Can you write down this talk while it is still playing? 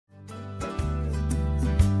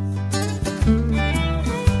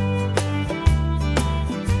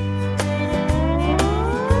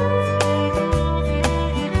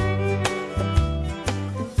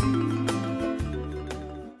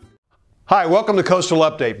Hi, welcome to Coastal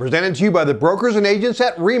Update, presented to you by the brokers and agents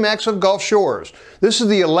at RE/MAX of Gulf Shores. This is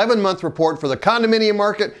the 11-month report for the condominium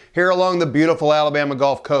market here along the beautiful Alabama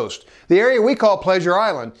Gulf Coast, the area we call Pleasure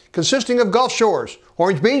Island, consisting of Gulf Shores,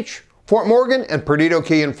 Orange Beach, Fort Morgan, and Perdido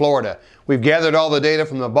Key in Florida. We've gathered all the data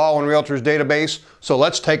from the Baldwin Realtors database, so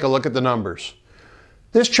let's take a look at the numbers.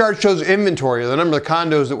 This chart shows inventory, the number of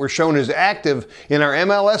condos that were shown as active in our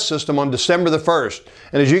MLS system on December the 1st.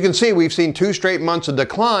 And as you can see, we've seen 2 straight months of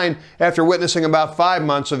decline after witnessing about 5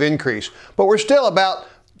 months of increase. But we're still about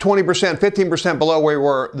 20%, 15% below where we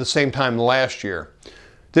were the same time last year.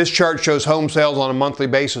 This chart shows home sales on a monthly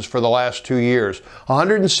basis for the last 2 years.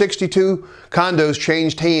 162 condos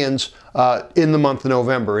changed hands in the month of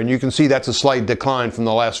November. And you can see that's a slight decline from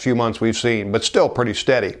the last few months we've seen, but still pretty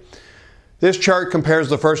steady. This chart compares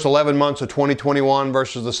the first 11 months of 2021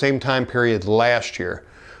 versus the same time period last year.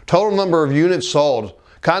 Total number of units sold,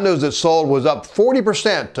 condos that sold, was up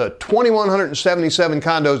 40% to 2,177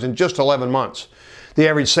 condos in just 11 months. The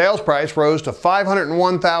average sales price rose to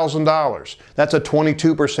 $501,000. That's a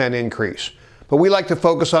 22% increase. But we like to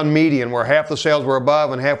focus on median, where half the sales were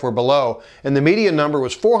above and half were below, and the median number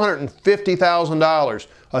was $450,000,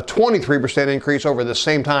 a 23% increase over the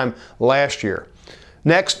same time last year.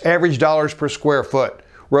 Next, average dollars per square foot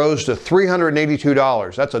rose to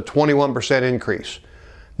 $382. That's a 21% increase.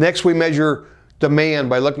 Next, we measure demand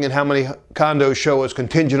by looking at how many condos show as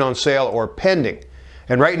contingent on sale or pending.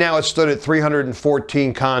 And right now it stood at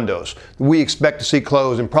 314 condos. We expect to see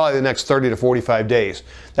close in probably the next 30 to 45 days.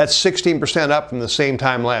 That's 16% up from the same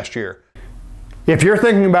time last year. If you're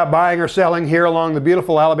thinking about buying or selling here along the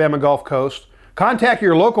beautiful Alabama Gulf Coast, contact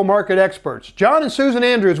your local market experts, John and Susan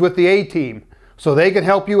Andrews with the A-Team, so they can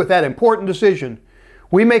help you with that important decision.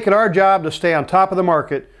 We make it our job to stay on top of the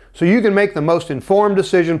market so you can make the most informed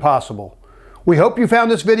decision possible. We hope you found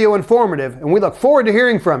this video informative, and we look forward to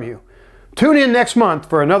hearing from you. Tune in next month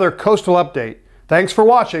for another Coastal Update. Thanks for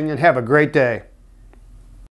watching and have a great day.